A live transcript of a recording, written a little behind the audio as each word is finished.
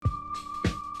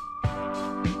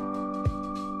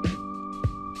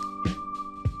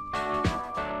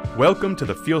Welcome to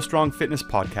the Feel Strong Fitness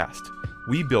Podcast.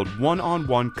 We build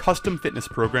one-on-one custom fitness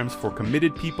programs for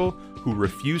committed people who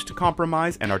refuse to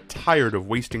compromise and are tired of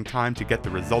wasting time to get the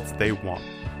results they want.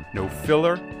 No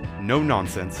filler, no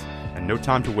nonsense, and no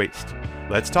time to waste.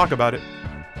 Let's talk about it.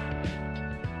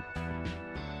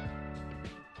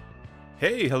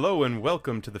 Hey, hello, and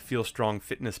welcome to the Feel Strong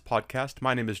Fitness Podcast.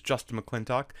 My name is Justin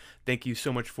McClintock. Thank you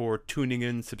so much for tuning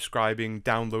in, subscribing,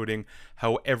 downloading,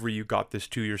 however you got this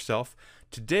to yourself.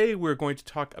 Today, we're going to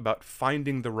talk about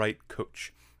finding the right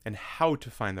coach and how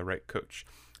to find the right coach.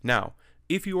 Now,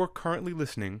 if you are currently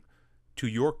listening to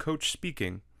your coach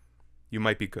speaking, you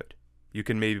might be good. You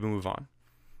can maybe move on.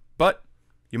 But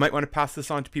you might want to pass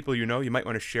this on to people you know. You might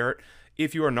want to share it.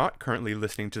 If you are not currently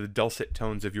listening to the dulcet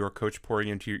tones of your coach pouring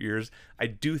into your ears, I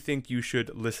do think you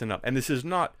should listen up. And this is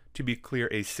not, to be clear,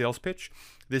 a sales pitch.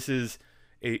 This is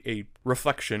a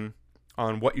reflection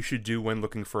on what you should do when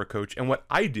looking for a coach and what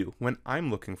I do when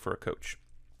I'm looking for a coach.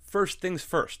 First things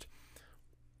first,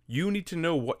 you need to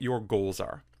know what your goals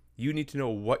are. You need to know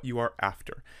what you are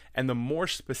after. And the more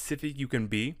specific you can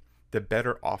be, the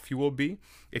better off you will be.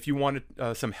 If you want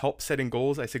some help setting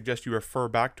goals, I suggest you refer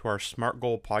back to our SMART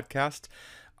Goal podcast.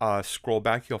 Scroll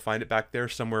back, you'll find it back there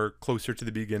somewhere closer to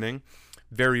the beginning.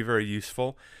 Very, very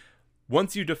useful.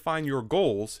 Once you define your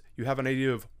goals, you have an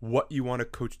idea of what you want a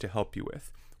coach to help you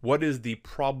with. What is the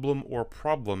problem or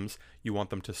problems you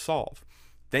want them to solve?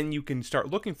 Then you can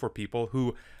start looking for people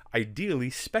who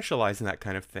ideally specialize in that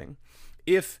kind of thing.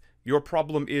 If your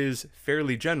problem is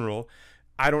fairly general,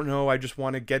 I don't know, I just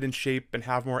want to get in shape and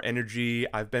have more energy,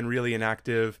 I've been really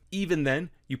inactive. Even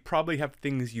then, you probably have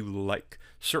things you like.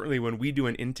 Certainly when we do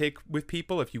an intake with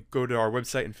people, if you go to our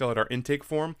website and fill out our intake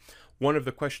form, one of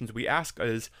the questions we ask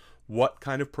is, what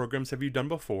kind of programs have you done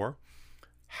before?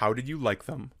 How did you like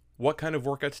them? What kind of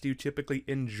workouts do you typically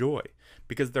enjoy?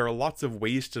 Because there are lots of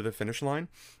ways to the finish line.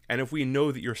 And if we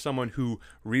know that you're someone who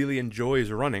really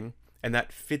enjoys running, and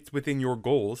that fits within your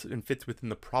goals and fits within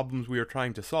the problems we are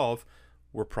trying to solve,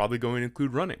 we're probably going to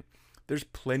include running. There's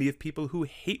plenty of people who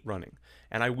hate running,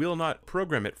 and I will not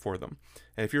program it for them.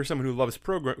 And if you're someone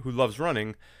who loves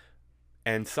running,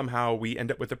 and somehow we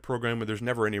end up with a program where there's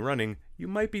never any running, you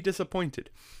might be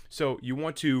disappointed. So you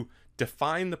want to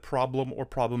define the problem or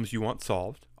problems you want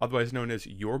solved, otherwise known as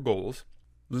your goals.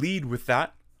 Lead with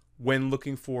that when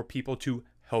looking for people to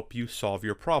help you solve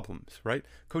your problems, right?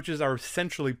 Coaches are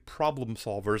essentially problem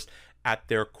solvers at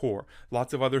their core.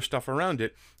 Lots of other stuff around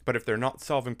it, but if they're not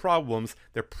solving problems,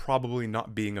 they're probably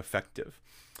not being effective.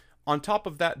 On top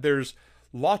of that, there's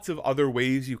lots of other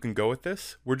ways you can go with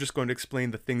this. We're just going to explain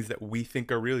the things that we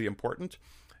think are really important.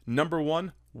 Number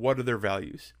one, what are their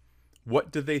values?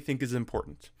 What do they think is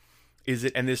important?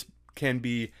 And this can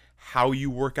be how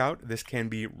you work out. This can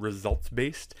be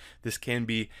results-based. This can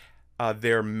be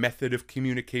their method of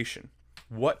communication.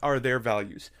 What are their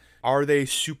values? Are they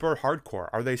super hardcore?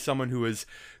 Are they someone who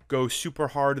go super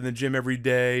hard in the gym every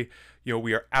day?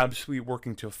 We are absolutely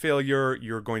working to failure.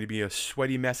 You're going to be a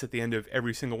sweaty mess at the end of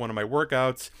every single one of my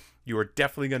workouts. You are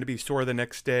definitely going to be sore the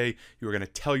next day. You're going to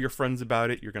tell your friends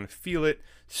about it. You're going to feel it.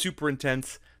 Super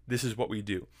intense. This is what we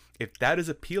do. If that is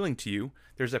appealing to you,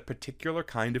 there's a particular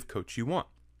kind of coach you want.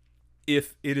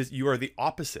 If you are the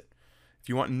opposite, if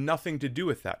you want nothing to do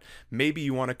with that, maybe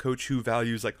you want a coach who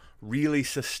values really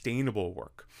sustainable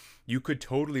work. You could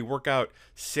totally work out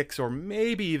 6 or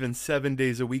maybe even 7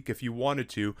 days a week if you wanted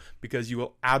to, because you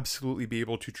will absolutely be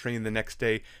able to train the next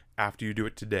day after you do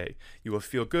it today. You will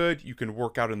feel good. You can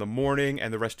work out in the morning,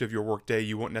 and the rest of your work day,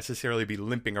 you won't necessarily be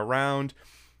limping around.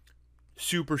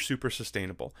 Super, super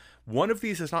sustainable. One of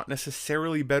these is not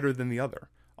necessarily better than the other.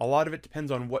 A lot of it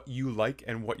depends on what you like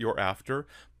and what you're after.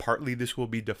 Partly this will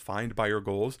be defined by your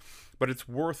goals, but it's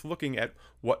worth looking at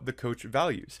what the coach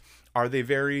values. Are they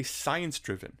very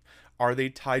science-driven? Are they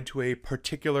tied to a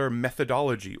particular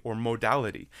methodology or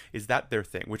modality? Is that their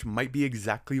thing, which might be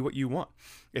exactly what you want?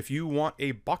 If you want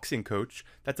a boxing coach,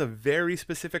 that's a very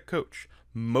specific coach.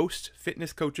 Most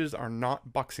fitness coaches are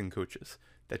not boxing coaches.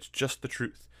 That's just the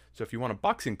truth. So if you want a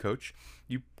boxing coach,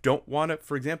 you don't want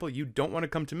to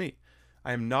come to me.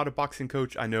 I am not a boxing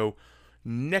coach. I know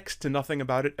next to nothing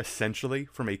about it, essentially,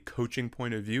 from a coaching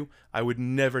point of view. I would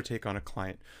never take on a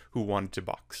client who wanted to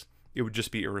box. It would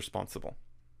just be irresponsible.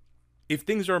 If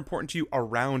things are important to you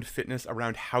around fitness,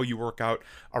 around how you work out,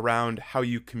 around how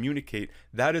you communicate,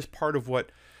 that is part of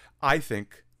what I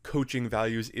think coaching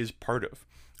values is part of.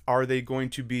 Are they going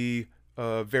to be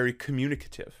very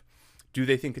communicative? Do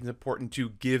they think it's important to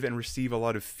give and receive a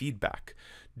lot of feedback?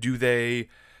 Do they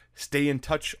stay in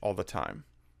touch all the time?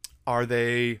 Are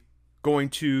they going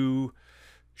to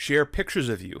share pictures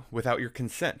of you without your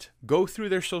consent. Go through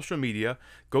their social media,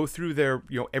 go through their,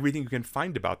 everything you can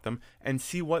find about them, and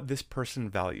see what this person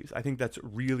values. I think that's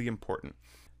really important.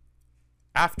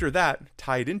 After that,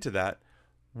 tied into that,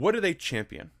 what do they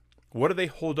champion? What do they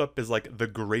hold up as like the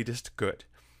greatest good?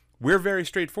 We're very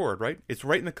straightforward, right? It's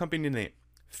right in the company name.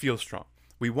 Feel strong.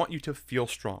 We want you to feel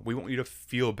strong. We want you to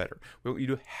feel better. We want you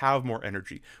to have more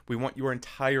energy. We want your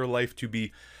entire life to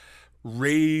be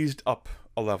raised up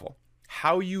a level.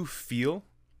 How you feel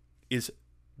is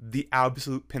the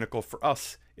absolute pinnacle for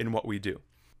us in what we do.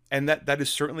 And that is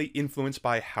certainly influenced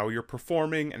by how you're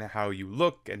performing and how you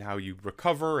look and how you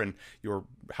recover and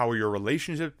how are your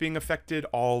relationships being affected,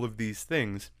 all of these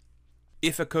things.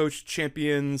 If a coach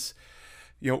champions,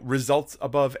 results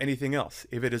above anything else,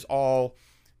 if it is all,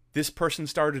 this person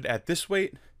started at this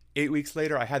weight, 8 weeks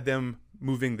later I had them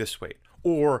moving this weight,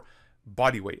 or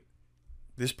body weight.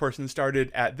 This person started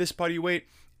at this body weight,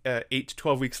 8 to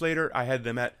 12 weeks later, I had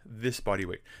them at this body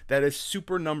weight. That is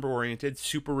super number oriented,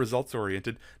 super results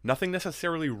oriented. Nothing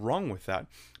necessarily wrong with that,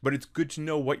 but it's good to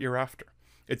know what you're after.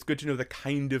 It's good to know the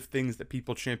kind of things that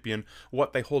people champion,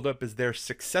 what they hold up as their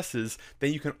successes.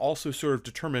 Then you can also sort of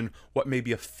determine what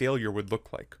maybe a failure would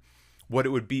look like, what it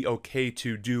would be okay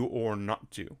to do or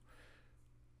not do.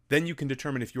 Then you can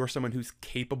determine if you're someone who's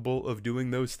capable of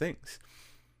doing those things.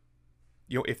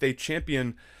 If they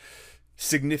champion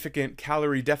significant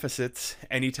calorie deficits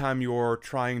anytime you're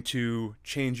trying to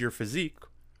change your physique,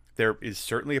 there is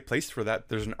certainly a place for that.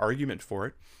 There's an argument for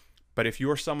it. But if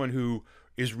you're someone who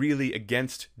is really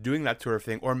against doing that sort of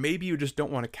thing, or maybe you just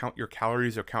don't want to count your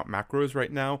calories or count macros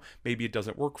right now, maybe it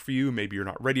doesn't work for you, maybe you're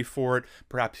not ready for it,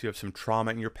 perhaps you have some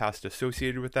trauma in your past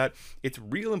associated with that, it's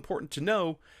real important to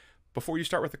know before you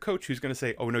start with a coach who's going to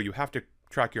say, oh no, you have to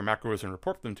track your macros and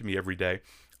report them to me every day,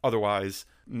 otherwise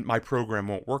my program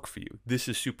won't work for you. This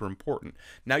is super important.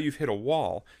 Now you've hit a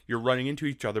wall, you're running into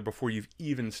each other before you've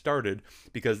even started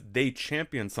because they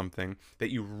champion something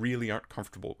that you really aren't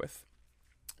comfortable with.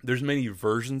 There's many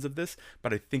versions of this,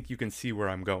 but I think you can see where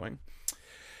I'm going.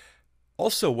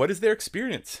 Also, what is their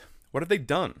experience? What have they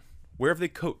done? Where have they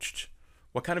coached?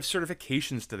 What kind of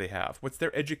certifications do they have? What's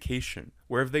their education?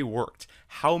 Where have they worked?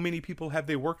 How many people have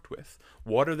they worked with?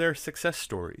 What are their success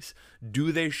stories?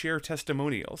 Do they share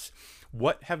testimonials?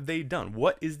 What have they done?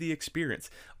 What is the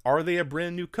experience? Are they a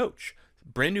brand new coach?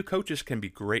 Brand new coaches can be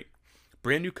great.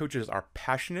 Brand new coaches are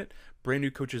passionate. Brand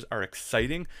new coaches are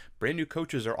exciting. Brand new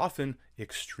coaches are often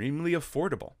extremely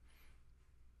affordable,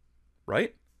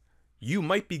 right? You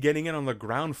might be getting in on the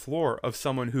ground floor of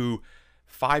someone who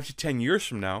 5 to 10 years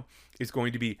from now is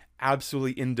going to be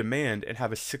absolutely in demand and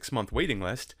have a 6-month waiting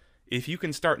list. If you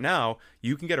can start now,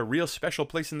 you can get a real special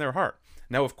place in their heart.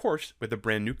 Now, of course, with a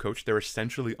brand new coach, they're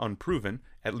essentially unproven,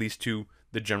 at least to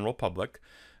the general public.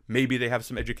 Maybe they have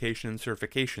some education and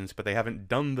certifications, but they haven't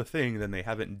done the thing, then they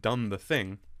haven't done the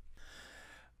thing.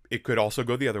 It could also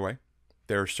go the other way.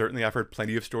 I've heard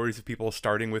plenty of stories of people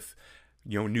starting with,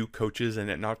 new coaches and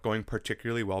it not going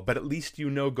particularly well, but at least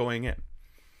going in.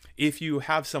 If you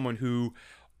have someone who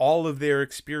all of their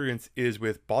experience is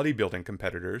with bodybuilding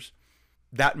competitors,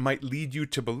 that might lead you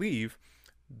to believe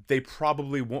they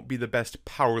probably won't be the best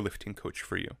powerlifting coach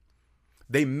for you.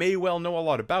 They may well know a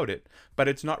lot about it, but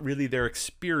it's not really their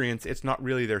experience. It's not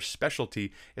really their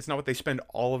specialty. It's not what they spend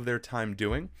all of their time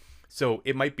doing. So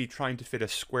it might be trying to fit a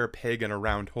square peg in a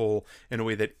round hole in a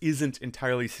way that isn't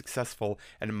entirely successful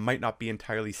and might not be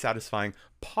entirely satisfying,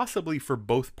 possibly for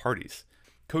both parties.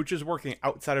 Coaches working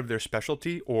outside of their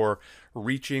specialty or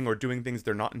reaching or doing things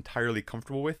they're not entirely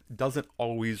comfortable with doesn't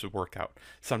always work out.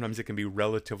 Sometimes it can be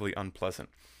relatively unpleasant.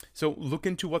 So look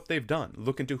into what they've done.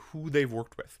 Look into who they've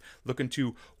worked with. Look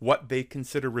into what they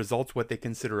consider results, what they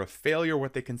consider a failure,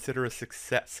 what they consider a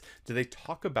success. Do they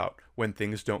talk about when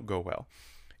things don't go well?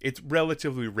 It's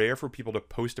relatively rare for people to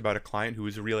post about a client who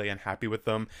is really unhappy with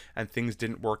them and things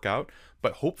didn't work out,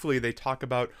 but hopefully they talk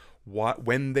about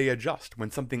when they adjust,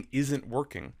 when something isn't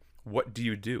working, what do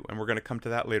you do? And we're going to come to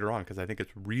that later on because I think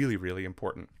it's really, really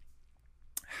important.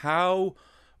 How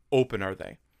open are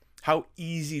they? How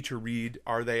easy to read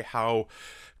are they? How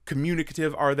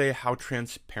communicative are they? How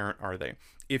transparent are they?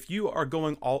 If you are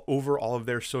going all over all of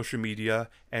their social media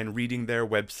and reading their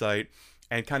website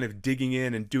and kind of digging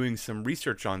in and doing some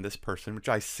research on this person, which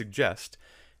I suggest,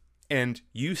 and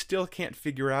you still can't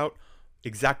figure out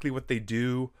exactly what they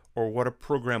do or what a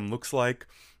program looks like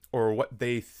or what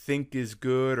they think is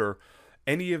good or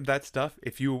any of that stuff,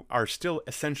 if you are still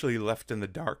essentially left in the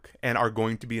dark and are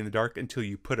going to be in the dark until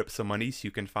you put up some money so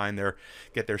you can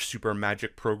get their super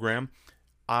magic program,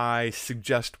 I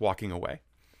suggest walking away.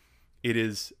 It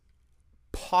is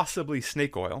possibly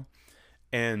snake oil,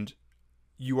 and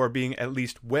you are being, at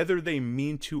least whether they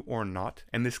mean to or not,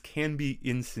 and this can be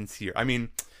insincere. I mean,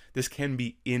 this can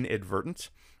be inadvertent.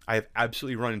 I have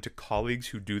absolutely run into colleagues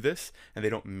who do this and they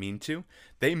don't mean to.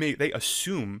 They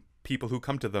assume people who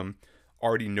come to them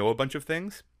already know a bunch of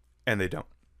things, and they don't.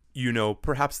 You know,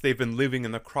 perhaps they've been living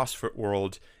in the CrossFit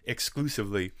world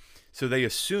exclusively, so they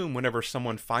assume whenever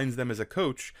someone finds them as a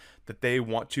coach that they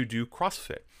want to do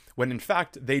CrossFit, when in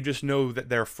fact they just know that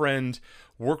their friend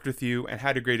worked with you and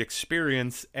had a great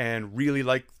experience and really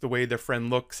liked the way their friend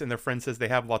looks, and their friend says they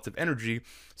have lots of energy,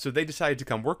 so they decided to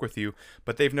come work with you,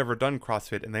 but they've never done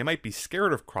CrossFit and they might be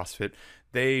scared of CrossFit.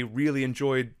 They really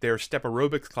enjoyed their step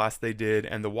aerobics class they did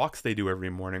and the walks they do every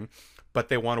morning, but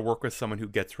they want to work with someone who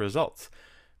gets results.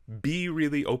 Be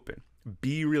really open.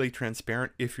 Be really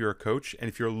transparent if you're a coach, and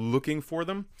if you're looking for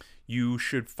them, you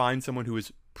should find someone who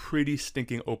is pretty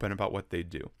stinking open about what they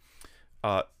do.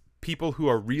 People who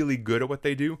are really good at what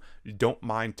they do don't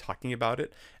mind talking about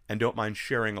it and don't mind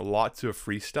sharing lots of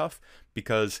free stuff,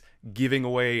 because giving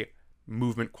away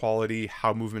movement quality,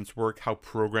 how movements work, how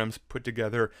programs put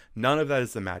together, none of that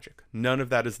is the magic. None of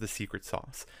that is the secret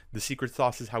sauce. The secret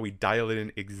sauce is how we dial it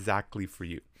in exactly for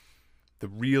you. The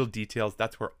real details,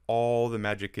 that's where all the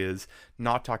magic is,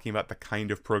 not talking about the kind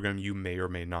of program you may or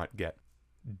may not get.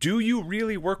 Do you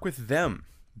really work with them?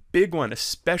 Big one,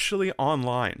 especially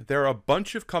online. There are a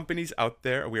bunch of companies out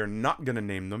there, we are not going to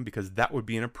name them because that would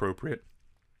be inappropriate,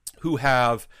 who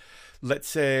have, let's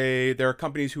say, there are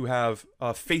companies who have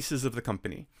faces of the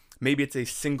company. Maybe it's a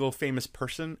single famous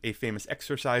person, a famous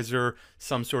exerciser,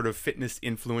 some sort of fitness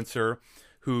influencer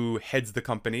who heads the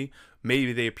company.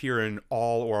 Maybe they appear in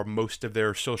all or most of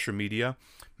their social media.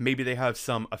 Maybe they have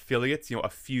some affiliates, a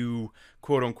few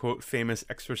quote unquote famous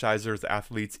exercisers,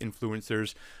 athletes,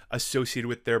 influencers associated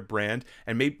with their brand.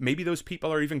 And maybe those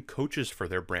people are even coaches for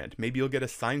their brand. Maybe you'll get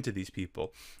assigned to these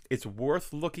people. It's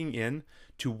worth looking in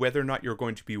to whether or not you're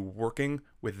going to be working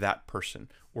with that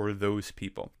person or those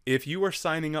people. If you are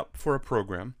signing up for a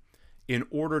program in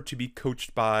order to be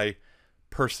coached by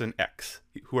person X,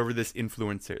 whoever this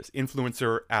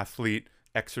influencer, athlete,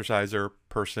 exerciser,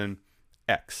 person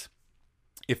X.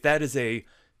 If that is a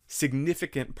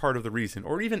significant part of the reason,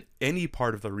 or even any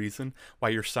part of the reason why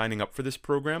you're signing up for this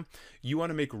program, you want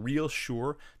to make real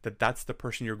sure that that's the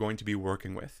person you're going to be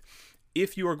working with.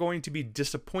 If you are going to be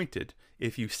disappointed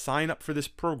if you sign up for this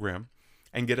program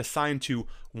and get assigned to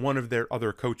one of their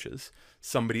other coaches,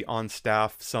 somebody on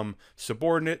staff, some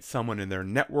subordinate, someone in their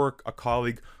network, a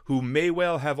colleague who may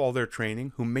well have all their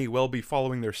training, who may well be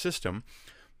following their system,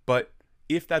 but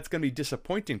if that's going to be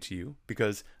disappointing to you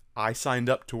because I signed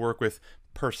up to work with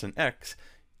person X,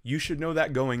 you should know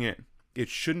that going in. It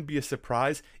shouldn't be a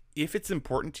surprise. If it's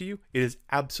important to you, it is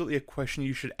absolutely a question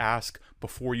you should ask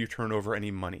before you turn over any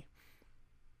money.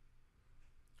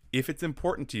 If it's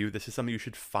important to you, this is something you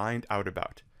should find out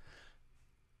about.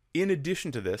 In addition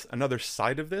to this, another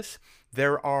side of this,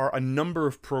 there are a number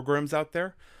of programs out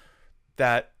there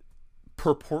that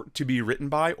purport to be written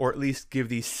by, or at least give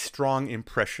the strong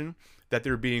impression that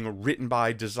they're being written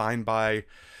by, designed by,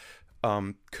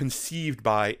 conceived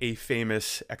by a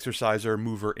famous exerciser,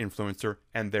 mover, influencer,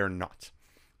 and they're not.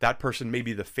 That person may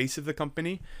be the face of the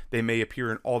company. They may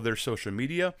appear in all their social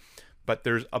media, but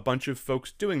there's a bunch of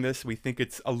folks doing this. We think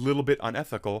it's a little bit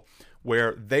unethical,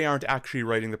 where they aren't actually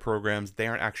writing the programs. They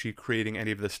aren't actually creating any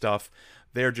of the stuff.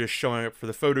 They're just showing up for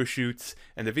the photo shoots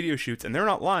and the video shoots, and they're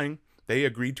not lying. They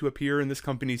agreed to appear in this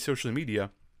company's social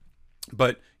media.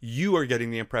 But you are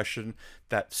getting the impression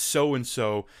that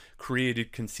so-and-so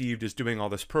created, conceived, is doing all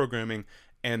this programming,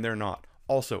 and they're not.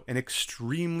 Also, an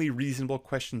extremely reasonable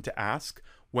question to ask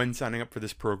when signing up for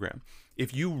this program.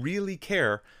 If you really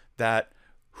care that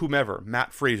whomever,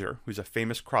 Matt Fraser, who's a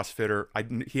famous CrossFitter,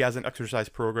 he has an exercise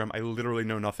program, I literally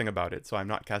know nothing about it, so I'm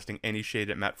not casting any shade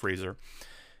at Matt Fraser.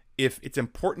 If it's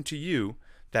important to you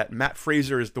that Matt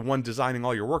Fraser is the one designing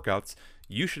all your workouts,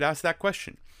 you should ask that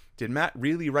question. Did Matt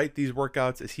really write these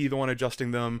workouts? Is he the one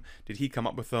adjusting them? Did he come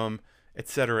up with them?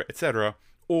 Etc., etc.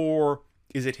 Or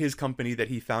is it his company that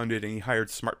he founded and he hired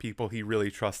smart people he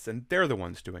really trusts and they're the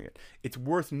ones doing it? It's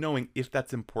worth knowing if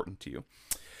that's important to you.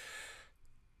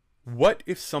 What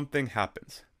if something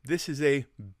happens? This is a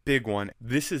big one.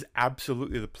 This is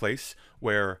absolutely the place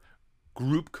where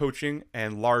group coaching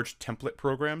and large template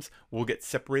programs will get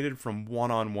separated from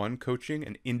one-on-one coaching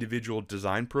and individual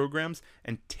design programs,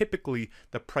 and typically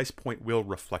the price point will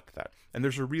reflect that. And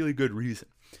there's a really good reason.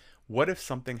 What if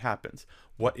something happens?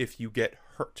 What if you get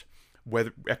hurt,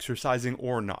 whether exercising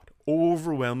or not?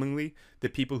 Overwhelmingly, the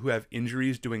people who have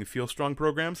injuries doing Feel Strong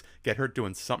programs get hurt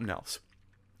doing something else.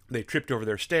 They tripped over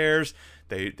their stairs,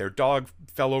 their dog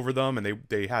fell over them, and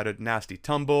they had a nasty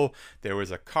tumble. There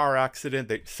was a car accident,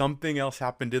 something else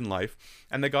happened in life,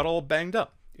 and they got all banged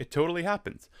up. It totally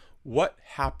happens. What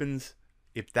happens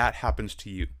if that happens to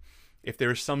you? If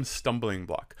there's some stumbling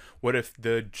block? What if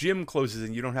the gym closes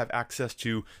and you don't have access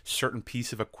to certain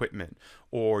piece of equipment,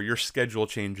 or your schedule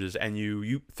changes and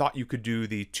you thought you could do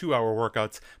the 2-hour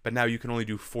workouts, but now you can only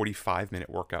do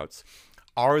 45-minute workouts?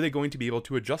 Are they going to be able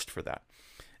to adjust for that?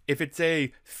 If it's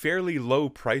a fairly low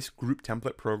price group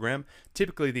template program,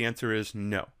 typically the answer is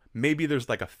no. Maybe there's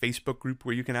like a Facebook group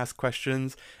where you can ask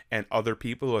questions and other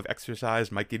people who have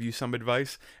exercised might give you some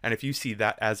advice. And if you see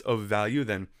that as of value,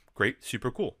 then great,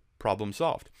 super cool, problem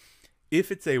solved.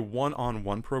 If it's a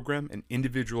one-on-one program, an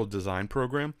individual design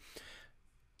program,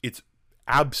 it's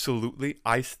absolutely,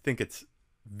 I think it's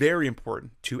very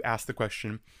important to ask the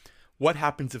question, what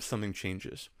happens if something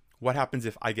changes? What happens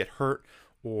if I get hurt,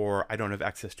 or I don't have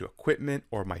access to equipment,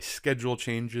 or my schedule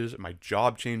changes, my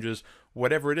job changes,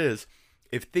 whatever it is?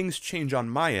 If things change on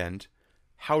my end,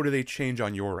 how do they change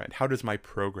on your end? How does my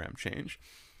program change?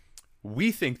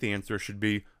 We think the answer should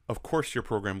be, of course your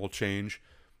program will change.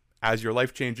 As your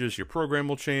life changes, your program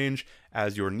will change.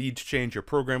 As your needs change, your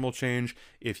program will change.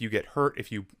 If you get hurt,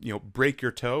 if you break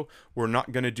your toe, we're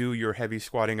not going to do your heavy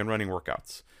squatting and running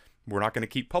workouts. We're not going to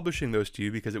keep publishing those to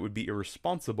you because it would be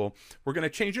irresponsible. We're going to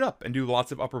change it up and do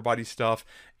lots of upper body stuff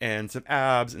and some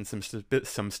abs and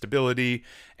some stability,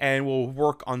 and we'll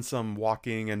work on some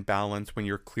walking and balance when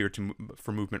you're clear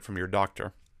for movement from your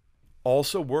doctor.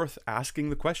 Also worth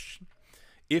asking the question,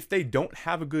 if they don't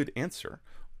have a good answer,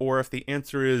 or if the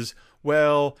answer is,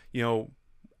 well,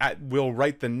 we'll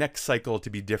write the next cycle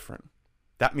to be different.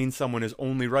 That means someone is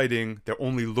they're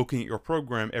only looking at your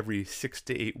program every 6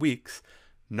 to 8 weeks,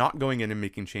 not going in and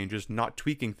making changes, not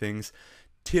tweaking things.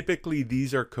 Typically,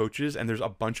 these are coaches, and there's a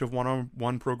bunch of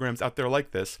one-on-one programs out there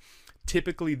like this.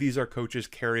 Typically, these are coaches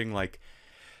carrying like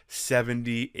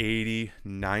 70, 80,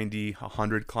 90,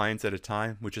 100 clients at a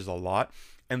time, which is a lot,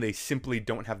 and they simply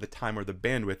don't have the time or the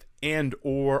bandwidth and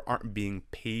or aren't being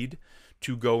paid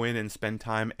to go in and spend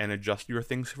time and adjust your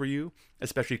things for you,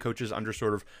 especially coaches under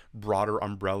sort of broader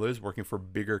umbrellas working for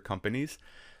bigger companies.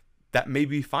 That may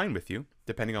be fine with you,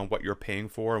 depending on what you're paying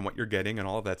for and what you're getting and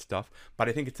all of that stuff. But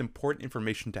I think it's important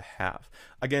information to have.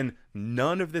 Again,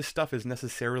 none of this stuff is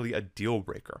necessarily a deal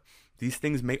breaker. These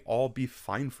things may all be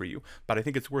fine for you, but I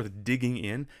think it's worth digging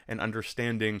in and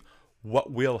understanding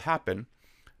what will happen.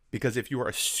 Because if you are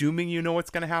assuming you know what's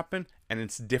going to happen and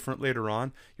it's different later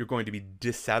on, you're going to be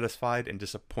dissatisfied and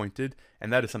disappointed.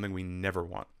 And that is something we never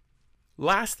want.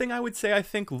 Last thing I would say, I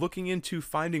think, looking into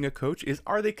finding a coach is,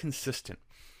 are they consistent?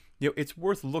 It's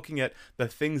worth looking at the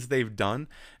things they've done,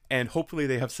 and hopefully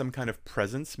they have some kind of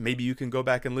presence. Maybe you can go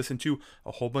back and listen to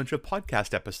a whole bunch of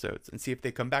podcast episodes and see if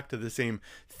they come back to the same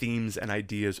themes and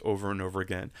ideas over and over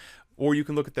again. Or you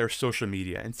can look at their social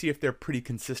media and see if they're pretty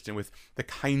consistent with the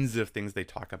kinds of things they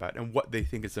talk about and what they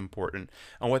think is important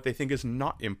and what they think is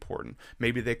not important.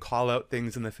 Maybe they call out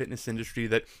things in the fitness industry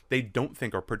that they don't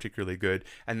think are particularly good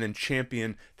and then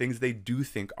champion things they do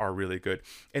think are really good.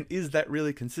 And is that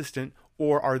really consistent,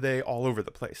 or are they all over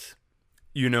the place?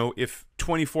 If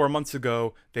 24 months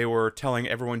ago they were telling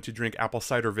everyone to drink apple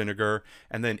cider vinegar,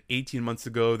 and then 18 months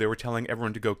ago they were telling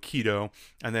everyone to go keto,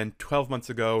 and then 12 months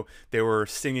ago they were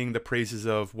singing the praises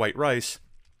of white rice,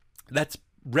 that's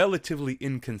relatively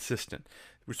inconsistent.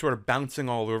 We're sort of bouncing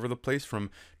all over the place from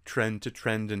trend to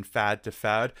trend and fad to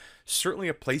fad. Certainly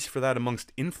a place for that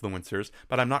amongst influencers,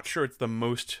 but I'm not sure it's the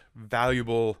most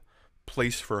valuable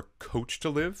place for a coach to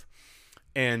live.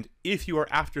 And if you are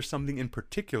after something in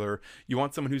particular, you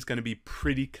want someone who's going to be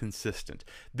pretty consistent.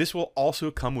 This will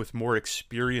also come with more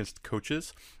experienced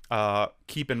coaches.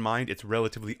 Keep in mind, it's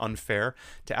relatively unfair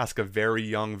to ask a very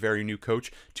young, very new coach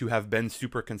to have been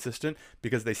super consistent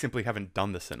because they simply haven't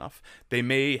done this enough. They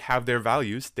may have their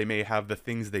values. They may have the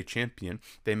things they champion.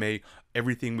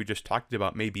 Everything we just talked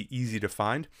about may be easy to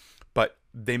find, but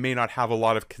they may not have a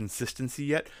lot of consistency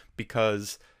yet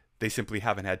because they simply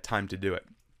haven't had time to do it.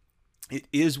 It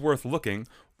is worth looking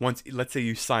once, let's say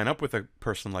you sign up with a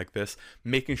person like this,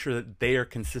 making sure that they are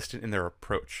consistent in their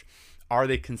approach. Are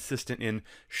they consistent in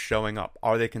showing up?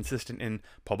 Are they consistent in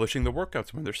publishing the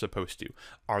workouts when they're supposed to?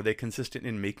 Are they consistent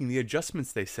in making the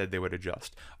adjustments they said they would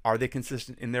adjust? Are they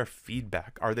consistent in their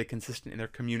feedback? Are they consistent in their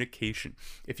communication?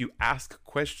 If you ask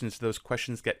questions, those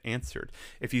questions get answered.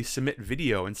 If you submit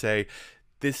video and say,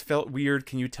 this felt weird,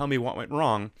 can you tell me what went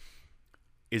wrong?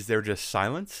 Is there just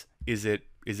silence? Is it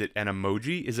an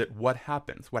emoji? Is it what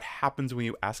happens? What happens when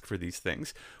you ask for these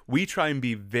things? We try and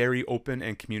be very open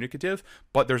and communicative,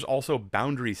 but there's also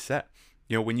boundaries set.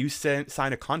 When you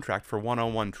sign a contract for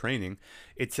one-on-one training,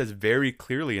 it says very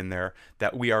clearly in there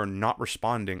that we are not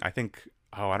responding. I think,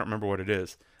 I don't remember what it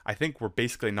is. I think we're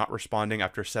basically not responding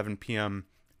after 7 p.m.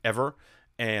 ever.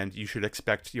 And you should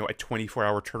expect, a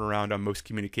 24-hour turnaround on most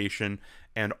communication,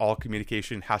 and all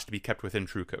communication has to be kept within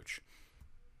TrueCoach.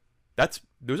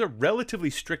 Those are relatively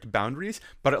strict boundaries,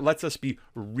 but it lets us be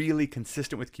really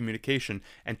consistent with communication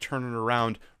and turn it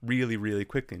around really, really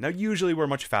quickly. Now, usually we're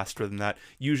much faster than that.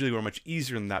 Usually we're much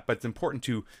easier than that, but it's important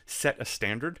to set a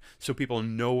standard so people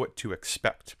know what to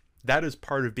expect. That is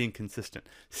part of being consistent,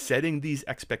 setting these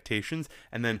expectations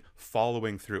and then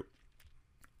following through.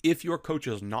 If your coach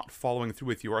is not following through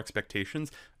with your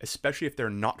expectations, especially if they're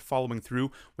not following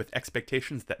through with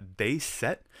expectations that they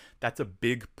set, that's a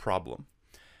big problem.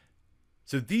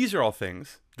 So these are all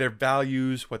things, their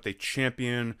values, what they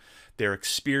champion, their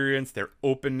experience, their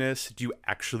openness. Do you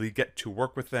actually get to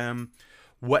work with them?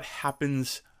 What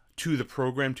happens to the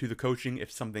program, to the coaching,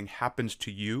 if something happens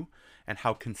to you, and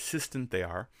how consistent they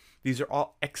are. These are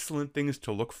all excellent things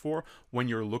to look for when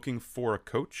you're looking for a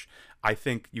coach. I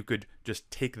think you could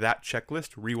just take that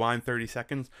checklist, rewind 30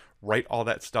 seconds, write all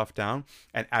that stuff down,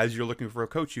 and as you're looking for a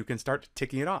coach, you can start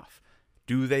ticking it off.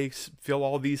 Do they fill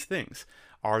all these things?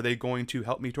 Are they going to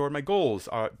help me toward my goals?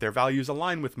 Are their values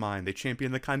align with mine? They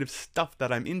champion the kind of stuff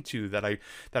that I'm into, that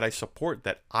I support,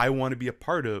 that I want to be a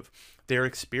part of. Their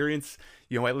experience,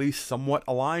 at least somewhat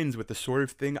aligns with the sort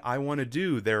of thing I want to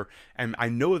do. And I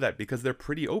know that because they're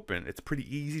pretty open. It's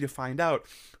pretty easy to find out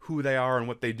who they are and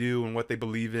what they do and what they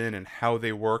believe in and how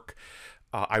they work.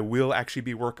 I will actually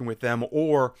be working with them,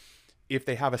 or if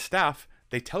they have a staff,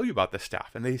 they tell you about the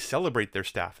staff and they celebrate their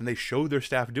staff and they show their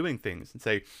staff doing things and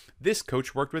say, this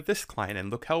coach worked with this client and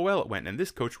look how well it went. And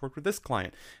this coach worked with this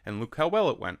client and look how well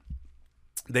it went.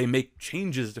 They make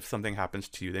changes if something happens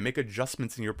to you. They make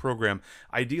adjustments in your program,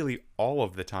 ideally all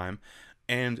of the time.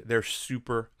 And they're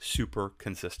super, super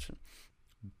consistent.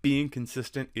 Being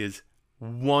consistent is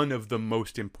one of the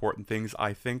most important things,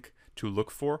 I think, to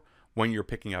look for when you're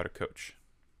picking out a coach.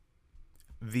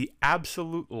 The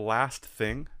absolute last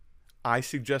thing I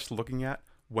suggest looking at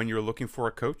when you're looking for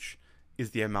a coach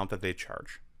is the amount that they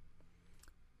charge.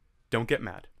 Don't get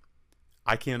mad.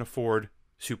 I can't afford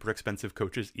super expensive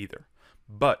coaches either.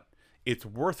 But it's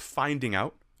worth finding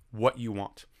out what you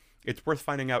want. It's worth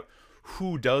finding out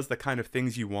who does the kind of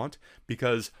things you want,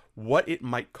 because what it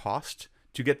might cost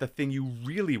to get the thing you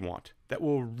really want that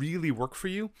will really work for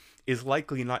you is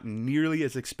likely not nearly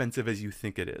as expensive as you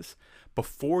think it is.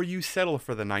 Before you settle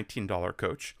for the $19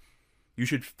 coach, you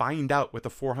should find out what the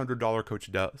 $400 coach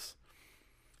does.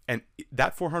 And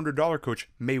that $400 coach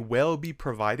may well be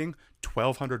providing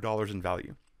 $1,200 in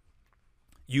value.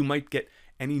 You might get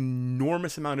an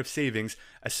enormous amount of savings,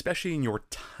 especially in your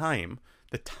time,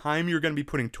 the time you're going to be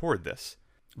putting toward this,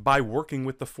 by working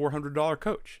with the $400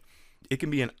 coach. It can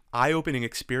be an eye-opening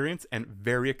experience and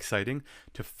very exciting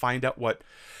to find out what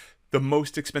the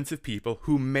most expensive people,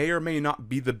 who may or may not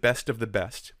be the best of the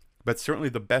best, but certainly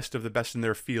the best of the best in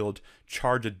their field,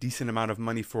 charge a decent amount of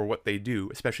money for what they do,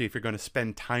 especially if you're going to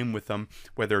spend time with them,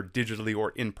 whether digitally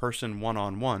or in person,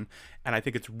 one-on-one. And I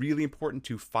think it's really important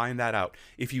to find that out.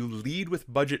 If you lead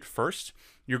with budget first,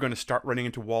 you're going to start running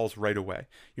into walls right away.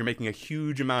 You're making a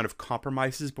huge amount of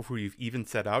compromises before you've even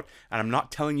set out. And I'm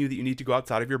not telling you that you need to go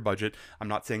outside of your budget. I'm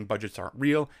not saying budgets aren't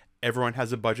real. Everyone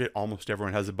has a budget. Almost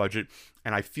everyone has a budget.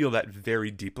 And I feel that very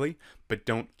deeply, but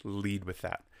don't lead with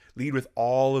that. Lead with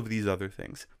all of these other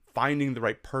things. Finding the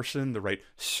right person, the right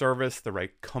service, the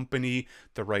right company,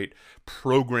 the right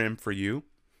program for you.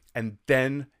 And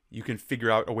then you can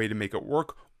figure out a way to make it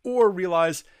work, or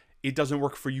realize it doesn't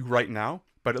work for you right now,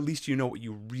 but at least you know what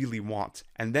you really want.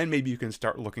 And then maybe you can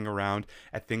start looking around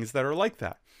at things that are like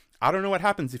that. I don't know what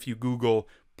happens if you Google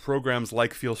programs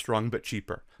like Feel Strong but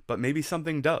cheaper, but maybe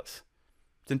something does.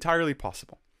 It's entirely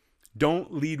possible.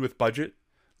 Don't lead with budget.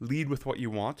 Lead with what you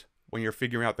want when you're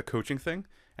figuring out the coaching thing,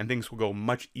 and things will go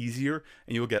much easier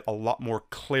and you'll get a lot more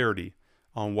clarity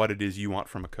on what it is you want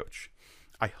from a coach.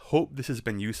 I hope this has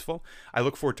been useful. I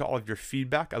look forward to all of your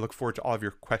feedback. I look forward to all of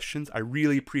your questions. I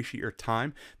really appreciate your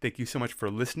time. Thank you so much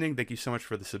for listening. Thank you so much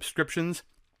for the subscriptions.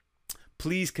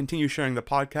 Please continue sharing the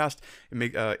podcast.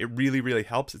 It really, really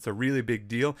helps. It's a really big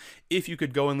deal. If you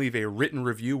could go and leave a written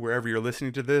review wherever you're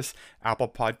listening to this, Apple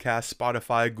Podcasts,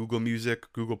 Spotify, Google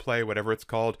Music, Google Play, whatever it's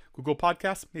called. Google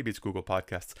Podcasts? Maybe it's Google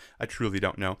Podcasts. I truly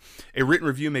don't know. A written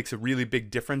review makes a really big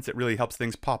difference. It really helps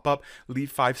things pop up.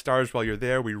 Leave 5 stars while you're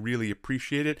there. We really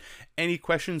appreciate it. Any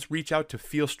questions, reach out to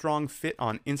Feel Strong Fit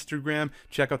on Instagram.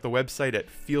 Check out the website at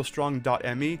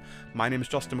feelstrong.me. My name is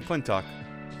Justin McClintock.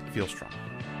 Feel Strong.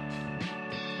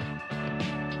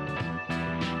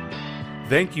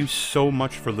 Thank you so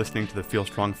much for listening to the Feel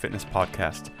Strong Fitness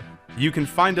podcast. You can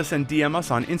find us and DM us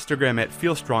on Instagram at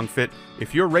FeelStrongFit.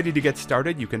 If you're ready to get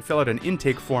started, you can fill out an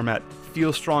intake form at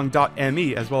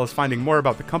feelstrong.me, as well as finding more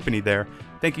about the company there.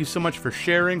 Thank you so much for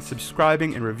sharing,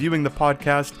 subscribing, and reviewing the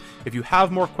podcast. If you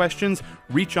have more questions,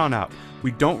 reach on out.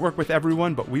 We don't work with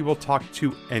everyone, but we will talk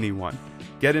to anyone.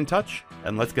 Get in touch,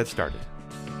 and let's get started.